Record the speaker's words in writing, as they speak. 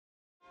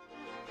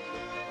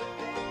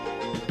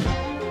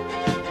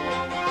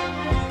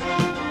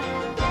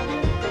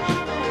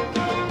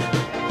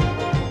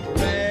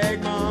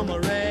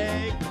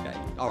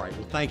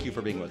thank you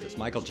for being with us.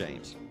 Michael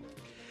James.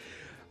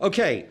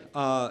 Okay,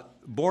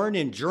 born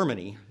in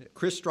Germany,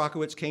 Chris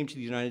Strachwitz came to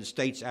the United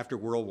States after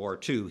World War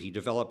II. He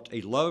developed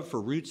a love for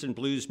roots and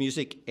blues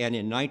music, and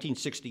in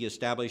 1960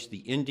 established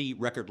the indie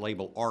record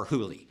label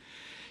Arhoolie.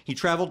 He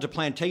traveled to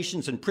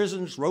plantations and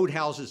prisons,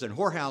 roadhouses and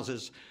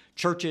whorehouses,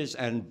 churches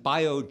and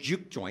bio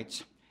juke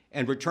joints,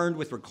 and returned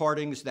with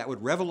recordings that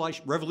would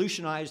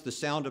revolutionize the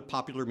sound of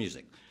popular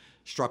music.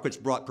 Strachwitz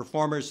brought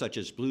performers such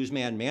as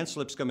bluesman Mance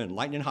Lipscomb and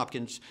Lightnin'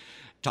 Hopkins,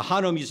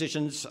 Tejano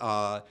musicians,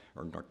 or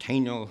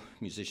Norteño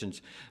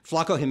musicians,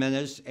 Flaco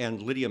Jimenez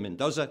and Lydia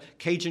Mendoza,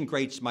 Cajun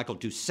greats Michael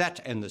Doucette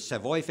and the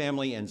Savoy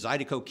family, and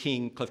Zydeco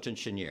King, Clifton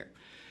Chenier,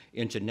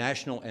 into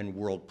national and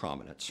world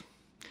prominence.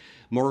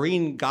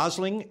 Maureen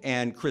Gosling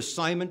and Chris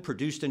Simon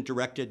produced and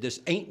directed This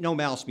Ain't No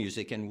Mouse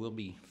Music, and we'll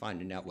be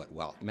finding out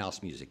what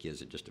mouse music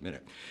is in just a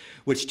minute,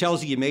 which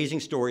tells the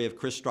amazing story of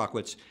Chris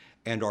Strachwitz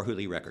and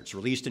Arhoolie Records.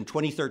 Released in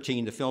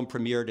 2013, the film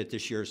premiered at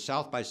this year's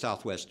South by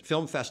Southwest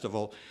Film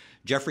Festival.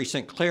 Jeffrey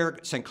St.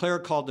 Clair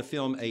called the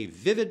film a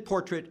vivid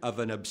portrait of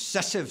an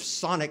obsessive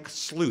sonic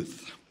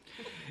sleuth,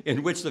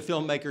 in which the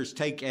filmmakers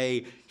take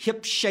a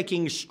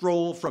hip-shaking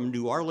stroll from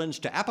New Orleans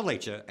to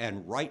Appalachia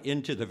and right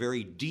into the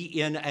very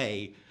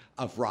DNA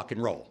of rock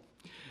and roll.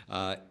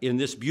 In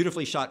this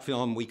beautifully shot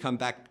film, we come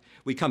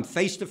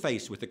face to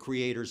face with the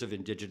creators of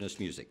indigenous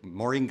music.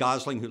 Maureen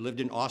Gosling, who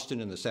lived in Austin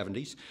in the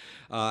 70s,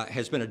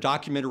 has been a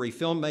documentary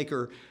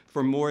filmmaker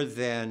for more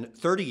than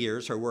 30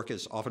 years. Her work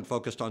is often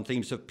focused on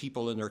themes of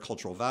people and their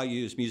cultural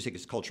values, music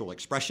as cultural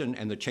expression,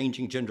 and the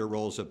changing gender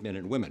roles of men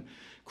and women.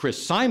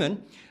 Chris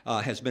Simon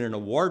has been an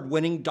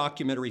award-winning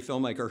documentary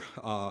filmmaker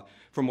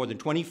for more than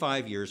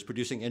 25 years,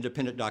 producing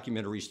independent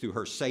documentaries through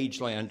her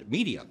Sageland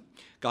Media.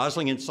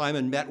 Gosling and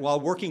Simon met while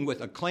working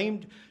with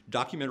acclaimed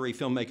documentary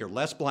filmmaker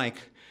Les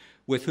Blank,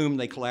 with whom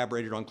they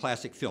collaborated on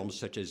classic films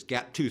such as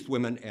Gap-Toothed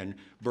Women and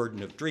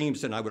Burden of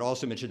Dreams. And I would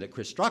also mention that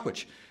Chris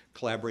Strachwitz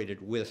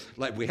collaborated with,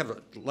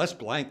 Les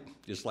Blank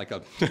is like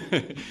a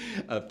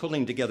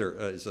pulling together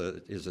is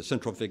a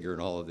central figure in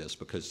all of this,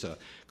 because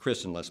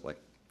Chris and Les Blank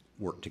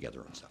work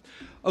together on stuff.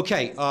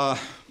 Okay,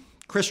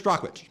 Chris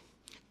Strachwitz,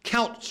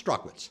 Count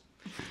Strachwitz.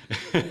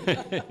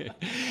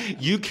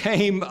 You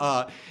came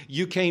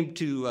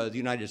to the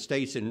United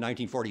States in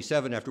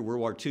 1947 after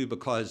World War II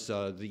because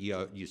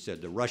you said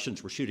the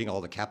Russians were shooting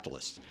all the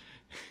capitalists.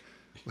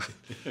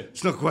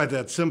 It's not quite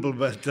that simple,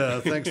 but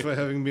thanks for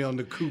having me on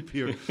the coup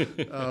here.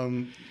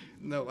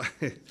 No,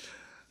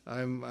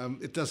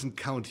 it doesn't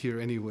count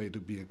here anyway to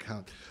be a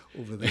count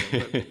over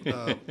there.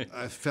 But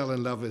I fell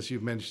in love, as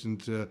you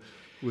mentioned,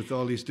 with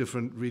all these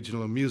different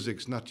regional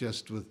musics, not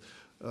just with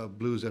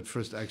blues at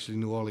first. Actually,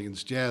 New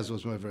Orleans jazz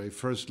was my very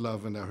first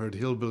love, and I heard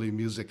hillbilly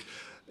music.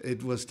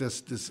 It was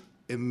just this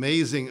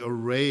amazing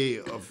array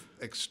of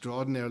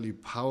extraordinarily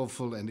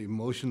powerful and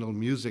emotional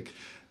music.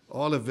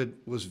 All of it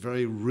was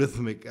very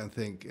rhythmic, I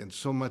think, and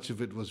so much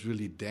of it was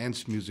really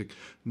dance music,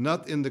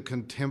 not in the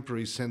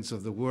contemporary sense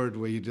of the word,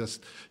 where you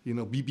just, beep,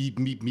 beep,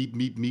 meep, meep,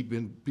 meep, meep,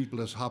 and people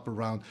just hop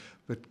around,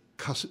 but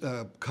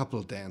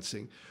couple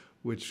dancing,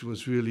 which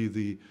was really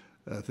the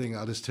thing.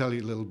 I'll just tell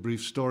you a little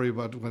brief story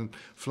about when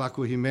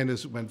Flaco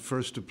Jimenez went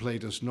first to play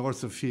just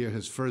north of here,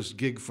 his first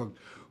gig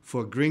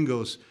for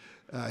Gringos.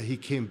 He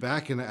came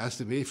back and I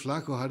asked him, "Hey,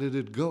 Flaco, how did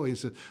it go?" He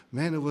said,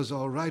 "Man, it was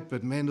all right,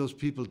 but man, those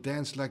people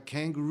dance like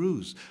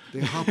kangaroos. They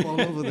hop all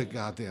over the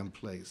goddamn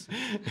place."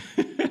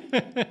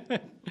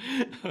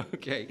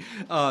 Okay,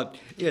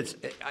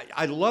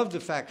 I love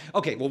the fact.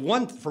 Okay,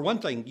 well, for one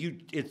thing,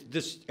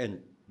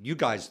 you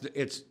guys,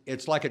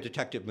 it's like a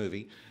detective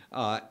movie,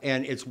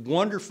 and it's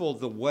wonderful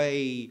the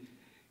way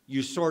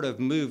you sort of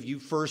move. You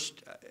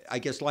first, I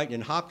guess,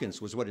 Lightnin'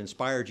 Hopkins was what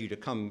inspired you to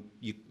come.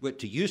 You went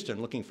to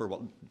Houston looking for,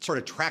 sort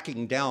of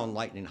tracking down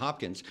Lightnin'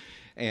 Hopkins,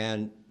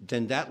 and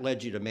then that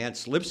led you to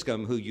Mance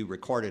Lipscomb, who you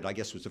recorded. I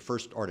guess was the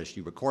first artist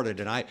you recorded,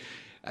 and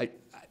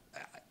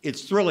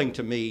it's thrilling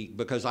to me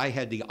because I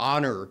had the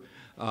honor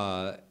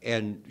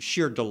and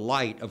sheer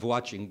delight of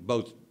watching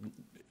both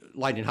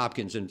Lightnin'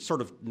 Hopkins and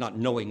sort of not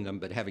knowing them,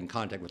 but having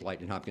contact with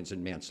Lightnin' Hopkins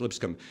and Mance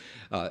Lipscomb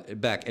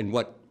back, and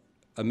what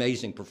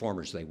amazing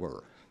performers they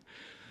were.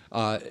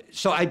 We're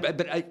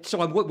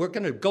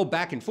going to go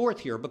back and forth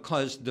here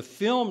because the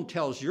film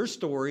tells your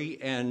story,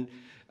 and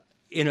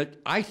in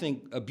I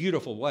think, a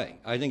beautiful way.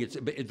 I think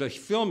the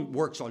film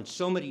works on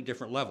so many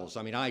different levels.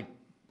 I mean, I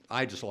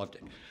just loved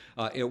it.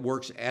 It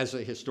works as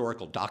a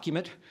historical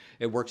document.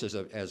 It works as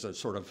a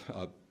sort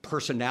of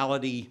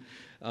personality.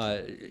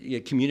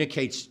 It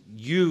communicates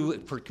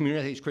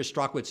Chris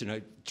Strachwitz in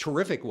a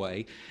terrific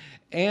way.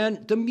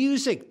 And the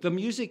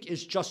music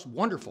is just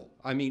wonderful.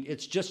 I mean,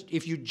 it's just,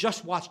 if you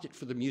just watched it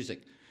for the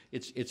music,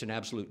 it's an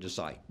absolute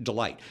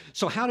delight.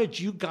 So how did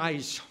you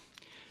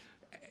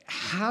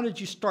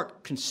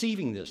start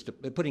conceiving this,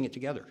 putting it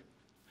together?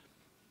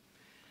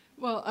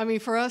 Well, I mean,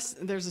 for us,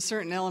 there's a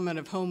certain element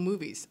of home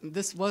movies.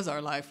 This was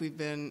our life. We've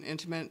been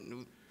intimate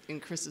in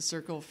Chris's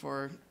circle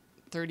for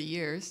 30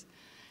 years.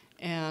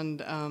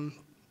 And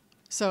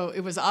so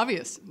it was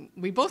obvious.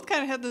 We both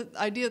kind of had the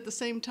idea at the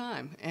same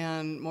time.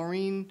 And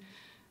Maureen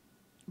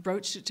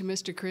broached it to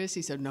Mr. Chris.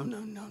 He said, no, no,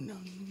 no, no,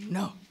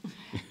 no.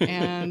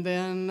 And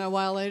then a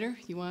while later,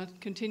 you want to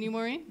continue,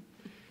 Maureen?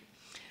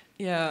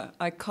 Yeah,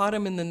 I caught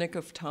him in the nick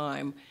of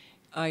time.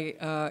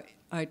 I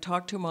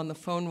talked to him on the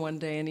phone one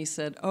day, and he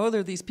said, "Oh,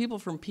 there are these people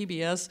from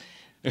PBS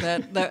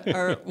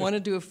that want to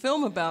do a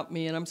film about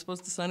me, and I'm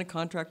supposed to sign a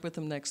contract with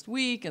them next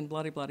week, and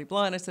blah, blah, blah,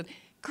 blah." And I said,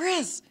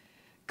 Chris,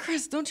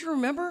 don't you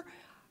remember?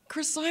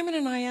 Chris Simon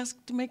and I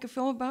asked to make a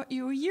film about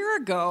you a year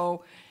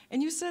ago,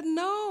 and you said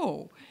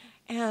no."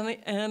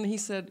 And he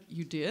said,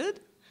 "You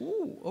did?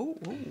 Ooh, oh."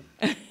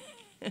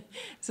 He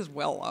says,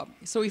 "Well,"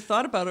 so he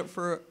thought about it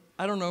for,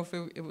 I don't know if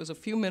it was a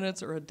few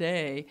minutes or a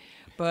day,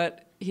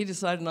 but he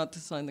decided not to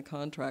sign the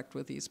contract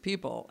with these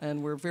people,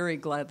 and we're very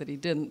glad that he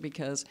didn't,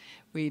 because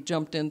we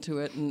jumped into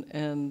it,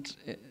 and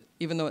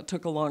even though it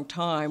took a long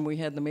time, we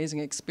had an amazing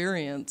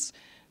experience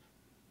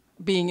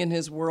being in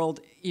his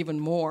world even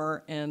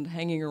more, and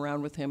hanging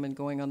around with him and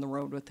going on the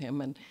road with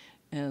him,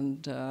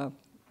 and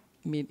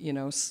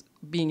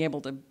being able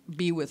to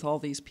be with all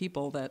these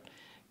people,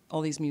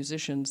 all these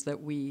musicians that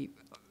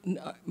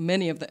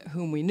many of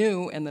whom we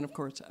knew, and then of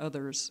course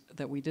others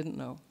that we didn't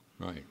know.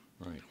 Right.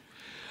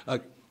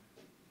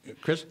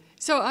 Chris?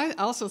 So I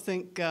also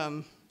think,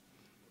 even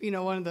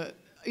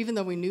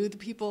though we knew the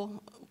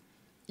people,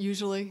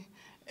 usually,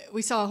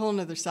 we saw a whole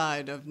other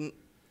side of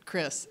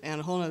Chris and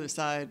a whole other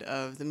side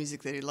of the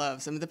music that he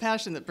loves. I mean, the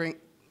passion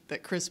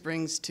that Chris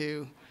brings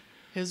to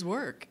his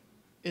work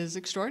is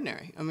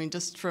extraordinary. I mean,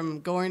 just from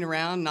going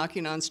around,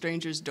 knocking on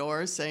strangers'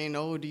 doors, saying,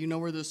 "Oh, do you know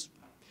where this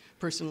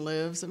person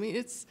lives?" I mean,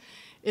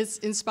 it's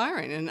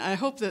inspiring, and I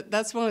hope that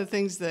that's one of the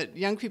things that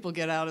young people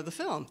get out of the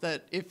film,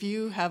 that if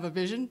you have a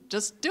vision,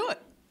 just do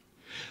it.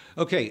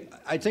 Okay,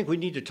 I think we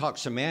need to talk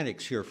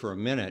semantics here for a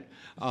minute.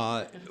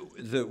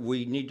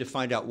 We need to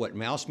find out what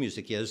mouse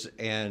music is,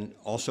 and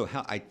also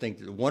how, I think,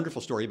 the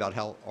wonderful story about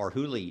how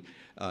Arhoolie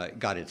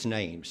got its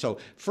name. So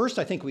first,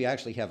 I think we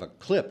actually have a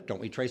clip,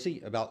 don't we,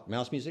 Tracy, about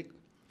mouse music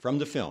from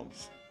the film.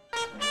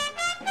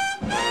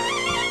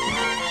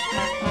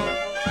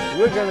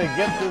 We're gonna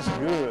get this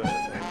good.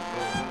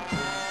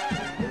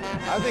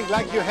 I think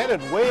like you're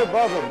headed way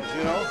above them,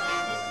 you know?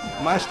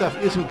 My stuff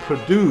isn't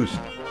produced.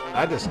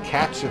 I just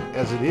catch it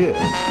as it is.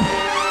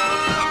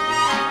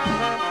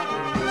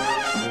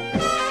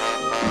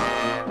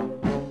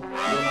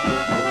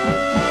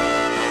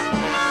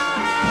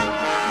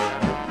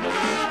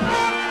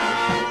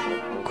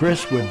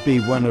 Chris would be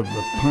one of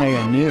the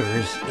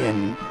pioneers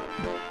in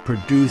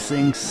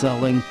producing,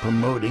 selling,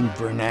 promoting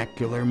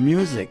vernacular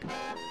music.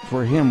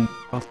 For him,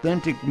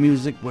 authentic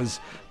music was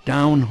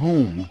down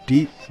home,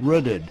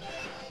 deep-rooted,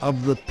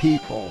 of the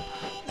people,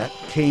 that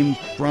came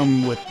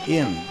from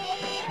within.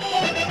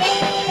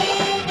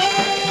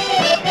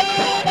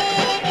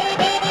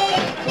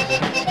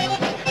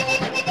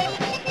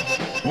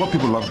 What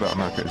people love about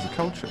America is the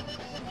culture.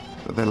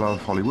 That they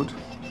love Hollywood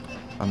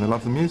and they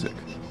love the music.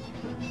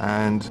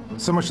 And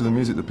so much of the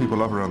music that people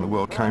love around the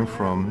world came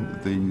from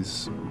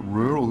these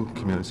rural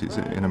communities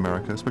in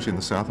America, especially in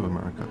the south of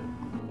America.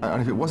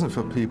 And if it wasn't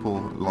for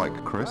people like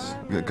Chris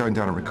going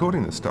down and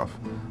recording this stuff,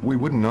 we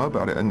wouldn't know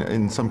about it, and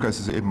in some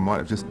cases it might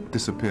have just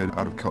disappeared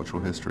out of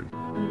cultural history.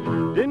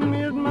 Didn't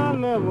miss my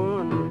loved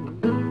one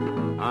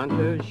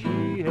until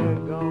she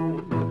had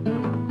gone.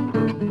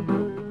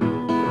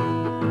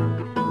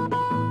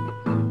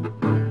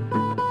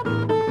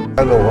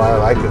 I don't know why I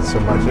like it so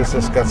much. It's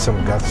just got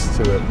some guts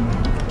to it.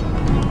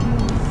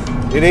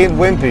 It ain't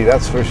wimpy,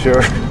 that's for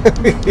sure.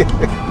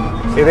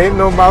 It ain't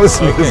no mouse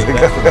music.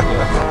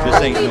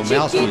 This ain't no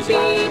mouse music.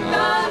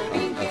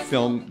 A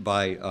film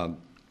by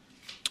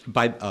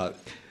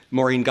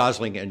Maureen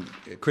Gosling and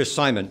Chris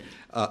Simon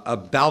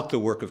about the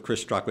work of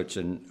Chris Strachwitz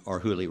and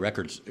Arhoolie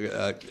Records.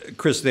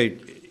 Chris,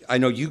 I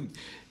know you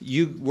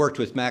worked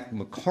with Mac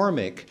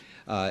McCormick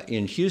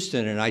in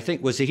Houston, and I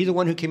think, was he the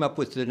one who came up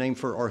with the name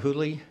for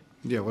Arhoolie?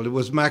 Yeah, well, it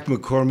was Mac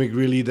McCormick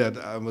really that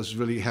I was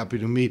really happy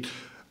to meet,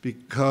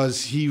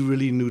 because he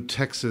really knew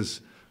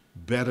Texas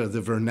better,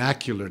 the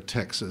vernacular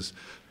Texas,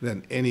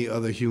 than any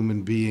other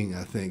human being,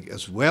 I think,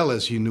 as well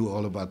as he knew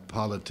all about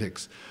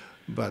politics.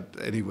 But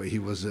anyway,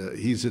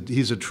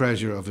 he's a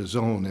treasure of his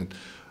own. And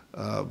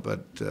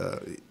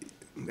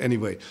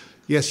anyway,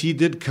 yes, he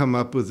did come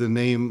up with the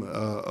name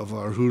of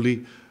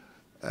Arhoolie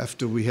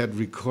after we had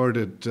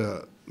recorded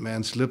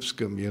Mans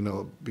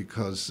Lipscomb,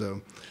 because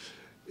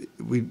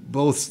we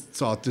both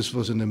thought this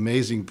was an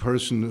amazing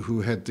person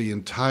who had the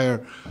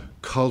entire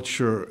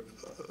culture,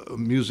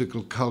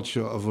 musical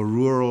culture of a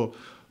rural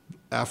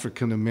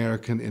African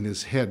American in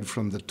his head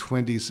from the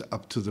 20s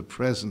up to the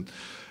present.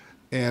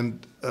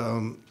 And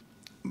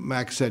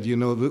Mac said,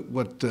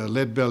 what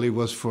Leadbelly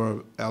was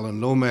for Alan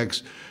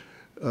Lomax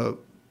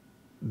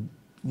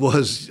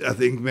was, I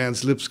think,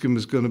 Mans Lipscomb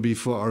is going to be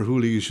for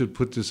Arhoolie. You should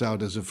put this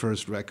out as a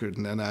first record.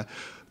 And then I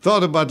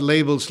thought about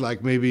labels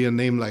like maybe a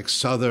name like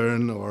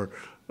Southern or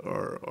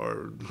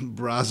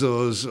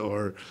Brazos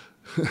or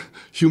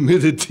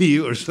humidity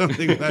or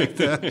something like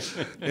that.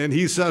 And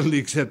he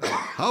suddenly said,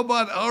 "How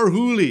about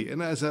Arhoolie?"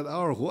 And I said,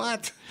 "Our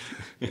what?"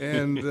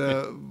 And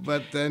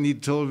but then he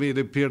told me it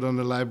appeared on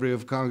the Library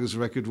of Congress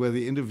record where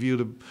they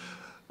interviewed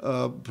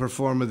a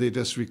performer they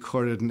just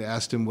recorded and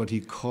asked him what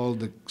he called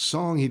the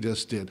song he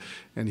just did.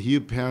 And he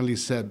apparently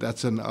said,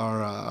 "That's an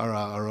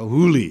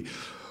Arhoolie."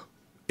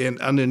 And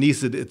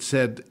underneath it, it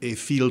said a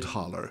field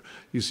holler.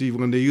 You see,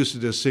 when they used to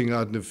just sing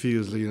out in the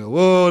fields, you know,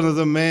 "Whoa,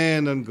 another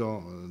man and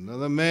gone,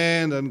 another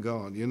man and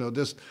gone," you know,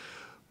 just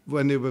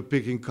when they were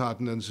picking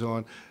cotton and so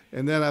on.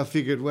 And then I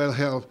figured, well,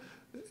 hell,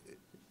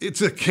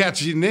 it's a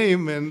catchy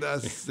name. And I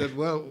said,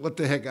 well, what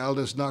the heck, I'll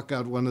just knock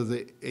out one of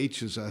the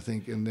H's, I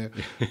think, in there.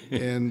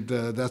 And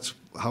that's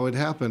how it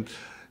happened.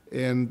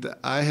 And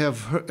I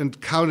have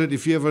encountered,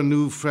 if you ever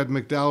knew Fred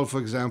McDowell, for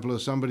example, or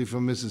somebody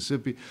from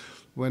Mississippi,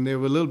 when they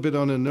were a little bit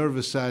on the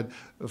nervous side,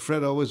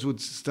 Fred always would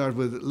start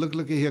with,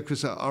 look here,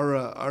 Chris,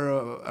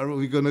 are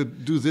we going to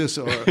do this?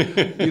 Or,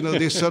 you know,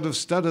 they sort of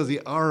stutter the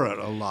ara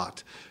a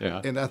lot.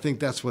 Yeah. And I think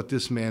that's what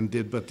this man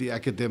did, but the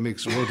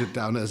academics wrote it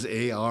down as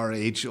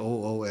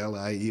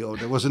Arhoolieo.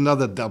 There was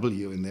another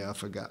W in there, I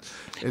forgot.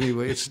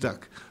 Anyway, it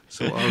stuck.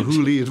 So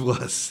Arhoolie it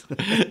was.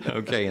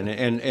 Okay,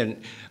 and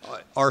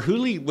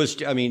Arhoolie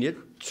was, I mean, it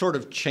sort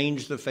of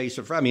changed the face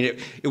of, I mean,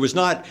 it was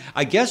not,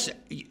 I guess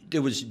it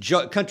was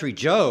Country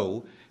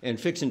Joe and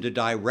Fixin' to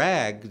Die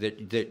Rag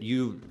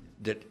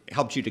that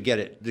helped you to get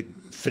it, that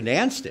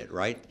financed it,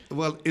 right?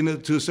 Well,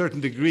 to a certain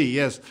degree,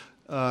 yes.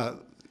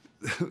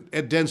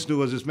 Ed Densner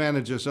was his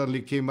manager,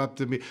 suddenly came up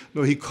to me.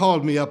 No, he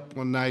called me up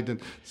one night and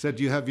said,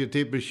 "You have your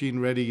tape machine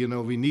ready, you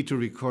know, we need to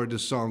record a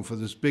song for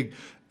this big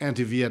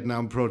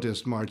anti-Vietnam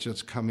protest march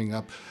that's coming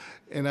up."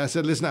 And I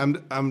said,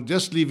 "Listen, I'm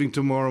just leaving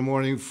tomorrow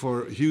morning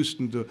for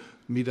Houston to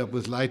meet up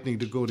with Lightning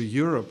to go to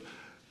Europe."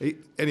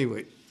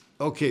 Anyway,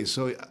 okay,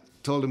 so I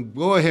told him,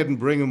 "Go ahead and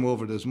bring him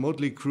over." This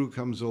motley crew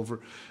comes over,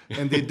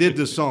 and they did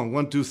the song,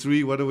 1, 2,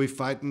 3, what are we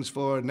fighting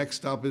for? Next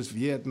stop is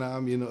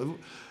Vietnam, you know.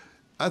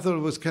 I thought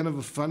it was kind of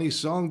a funny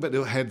song, but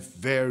it had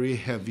very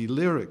heavy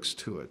lyrics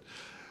to it.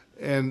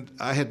 And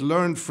I had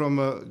learned from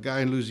a guy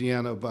in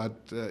Louisiana about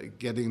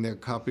getting their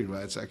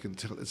copyrights. I can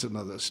tell, it's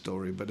another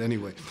story. But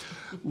anyway,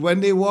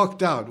 when they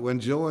walked out, when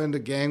Joe and the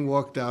gang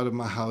walked out of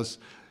my house,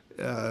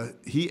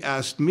 he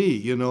asked me,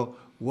 you know,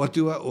 "What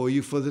do I owe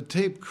you for the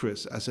tape,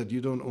 Chris?" I said,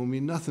 "You don't owe me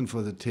nothing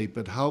for the tape,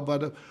 but how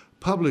about a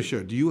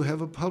publisher? Do you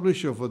have a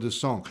publisher for the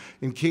song?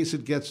 In case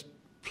it gets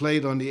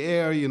played on the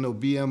air, you know,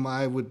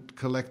 BMI would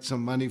collect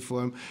some money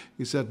for him."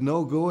 He said,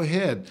 "No, go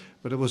ahead."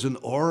 But it was an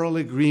oral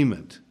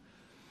agreement.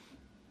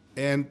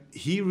 And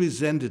he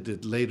resented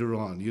it later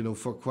on, you know,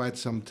 for quite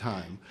some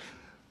time.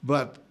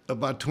 But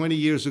about 20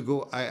 years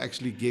ago, I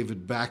actually gave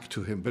it back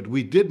to him. But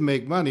we did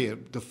make money.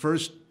 The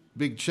first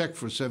big check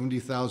for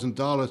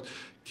 $70,000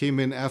 came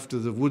in after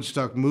the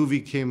Woodstock movie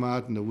came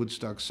out and the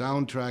Woodstock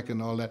soundtrack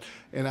and all that.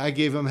 And I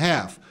gave him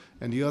half.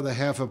 And the other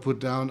half I put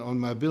down on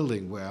my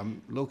building where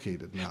I'm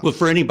located now. Well,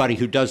 for anybody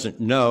who doesn't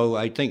know,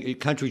 I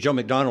think Country Joe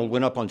McDonald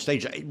went up on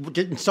stage.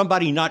 Didn't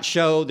somebody not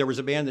show? There was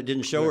a band that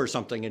didn't show or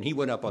something, and he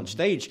went up on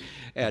stage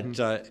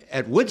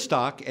at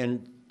Woodstock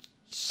and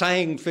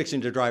sang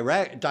 "Fixing to Die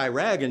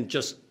Rag" and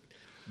just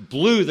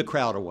blew the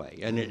crowd away,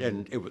 and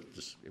it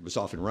was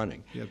off and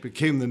running. Yeah, it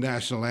became the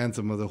national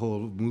anthem of the whole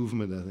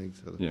movement, I think.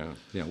 So.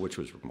 Yeah, which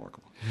was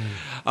remarkable.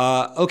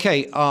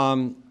 Okay,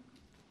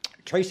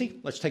 Tracy,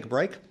 let's take a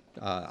break.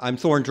 I'm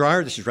Thorne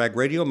Dreyer. This is Rag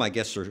Radio. My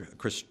guests are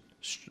Chris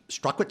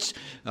Strachwitz,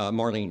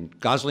 Maureen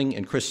Gosling,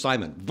 and Chris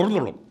Simon.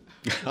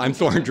 I'm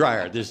Thorne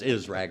Dreyer. This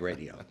is Rag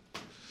Radio.